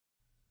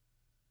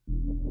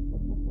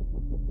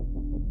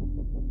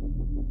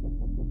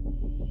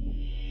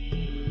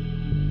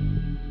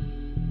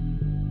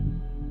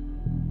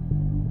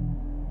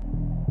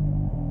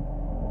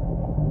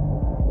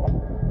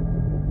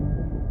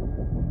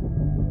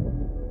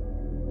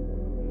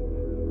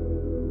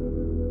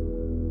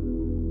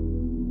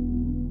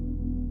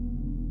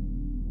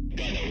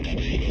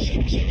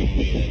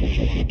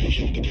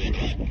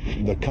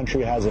The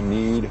country has a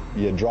need,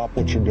 you drop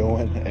what you're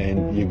doing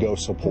and you go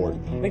support.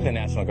 I think the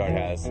National Guard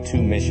has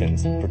two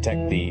missions: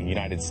 protect the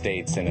United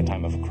States in a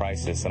time of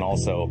crisis, and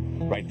also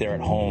right there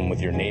at home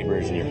with your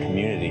neighbors and your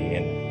community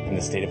in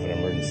the state of an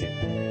emergency.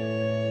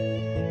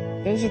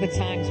 Those are the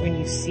times when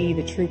you see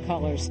the true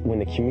colors. When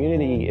the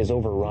community is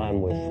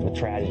overrun with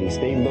tragedies,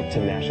 they look to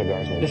the National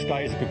Guardsmen. This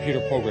guy is a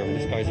computer programmer,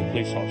 this guy's a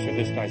police officer,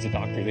 this guy's a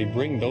doctor. They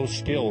bring those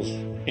skills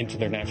into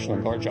their National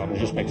Guard job and it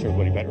just makes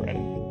everybody better at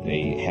it.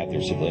 They have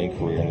their civilian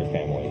career and their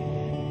family,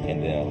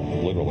 and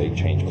then literally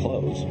change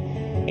clothes,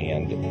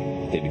 and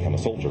they become a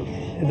soldier.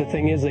 The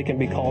thing is, they can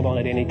be called on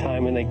at any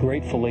time, and they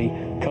gratefully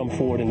come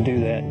forward and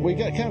do that. We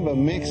got kind of a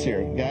mix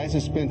here. Guys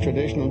that's been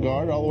traditional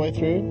Guard all the way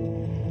through.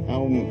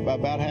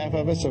 About half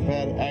of us have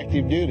had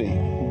active duty,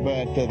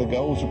 but the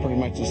goals are pretty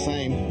much the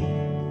same.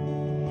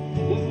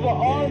 This is the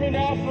Army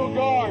National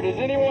Guard. Is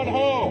anyone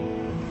home?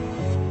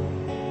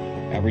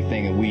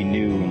 Everything that we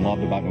knew and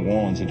loved about New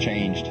Orleans had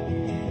changed.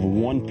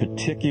 One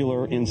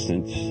particular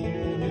instance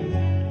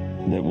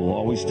that will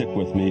always stick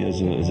with me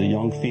is a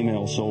young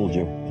female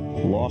soldier,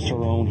 lost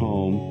her own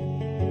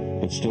home,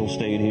 but still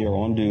stayed here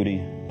on duty,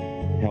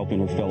 helping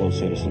her fellow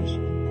citizens.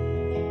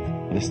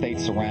 The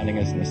states surrounding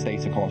us and the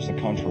states across the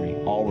country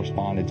all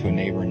responded to a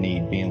neighbor in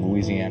need, being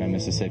Louisiana,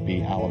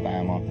 Mississippi,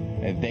 Alabama.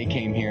 If they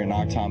came here in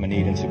our time of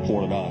need and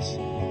supported us,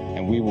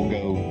 and we will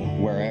go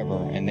wherever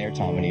in their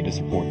time of need to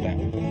support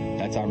them.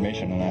 That's our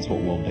mission, and that's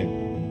what we'll do.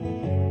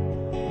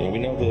 You know, we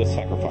know the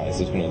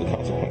sacrifices, we know the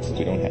consequences.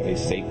 We don't have a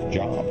safe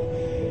job,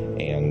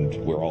 and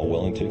we're all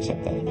willing to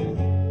accept that.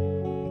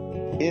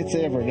 It's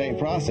an everyday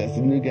process.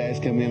 The new guys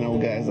come in,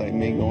 old guys like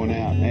me going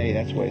out, hey,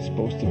 that's the way it's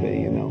supposed to be,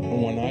 you know.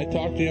 When I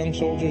talk to young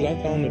soldiers, I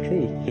tell them the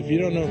truth. If you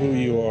don't know who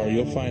you are,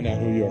 you'll find out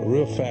who you are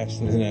real fast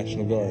in the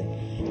National Guard.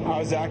 I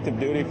was active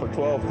duty for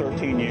 12,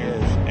 13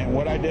 years, and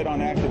what I did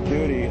on active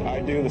duty,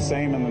 I do the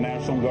same in the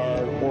National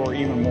Guard, or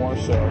even more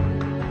so.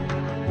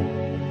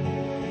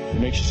 It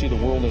makes you see the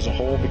world as a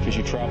whole because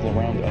you travel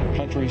around to other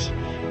countries.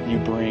 You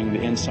bring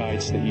the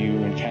insights that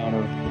you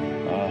encounter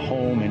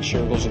home and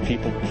share those with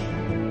people.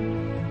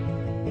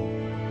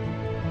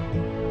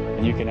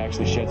 And you can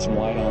actually shed some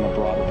light on a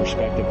broader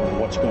perspective of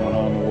what's going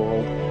on in the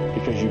world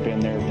because you've been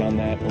there, done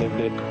that, lived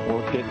it,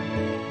 worked it.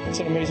 It's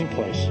an amazing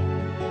place.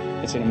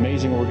 It's an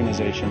amazing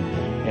organization,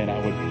 and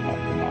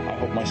I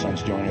hope my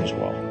sons join it as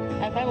well.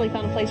 I finally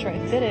found a place where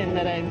I fit in,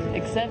 that I've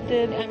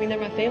accepted. I mean, they're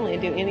my family.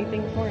 I'd do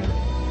anything for them.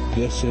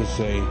 This is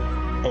a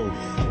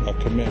oath, a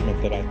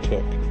commitment that I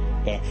took,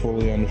 that I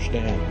fully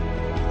understand.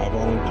 I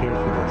volunteered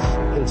for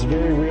this. It's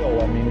very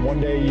real. I mean, one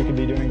day you could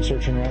be doing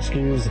search and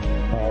rescues.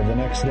 The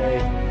next day,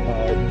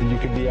 you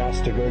could be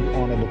asked to go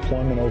on a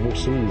deployment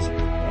overseas.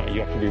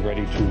 You have to be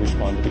ready to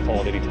respond to the call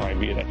at any time,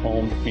 be it at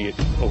home, be it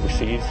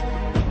overseas.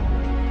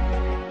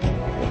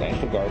 The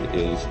National Guard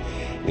is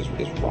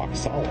rock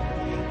solid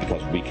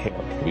because we care.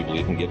 We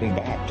believe in giving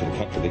back to the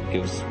country that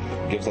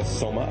gives us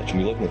so much. And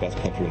we live in the best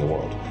country in the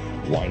world.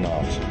 Why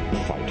not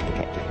fight to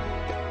protect it?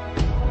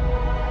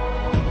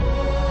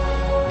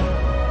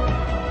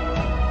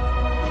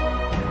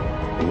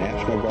 The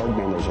National Guard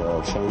members are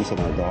our sons and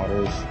our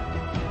daughters,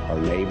 our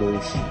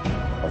neighbors,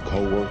 our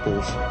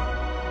co-workers.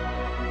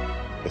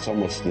 It's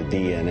almost the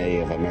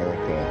DNA of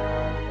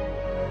America.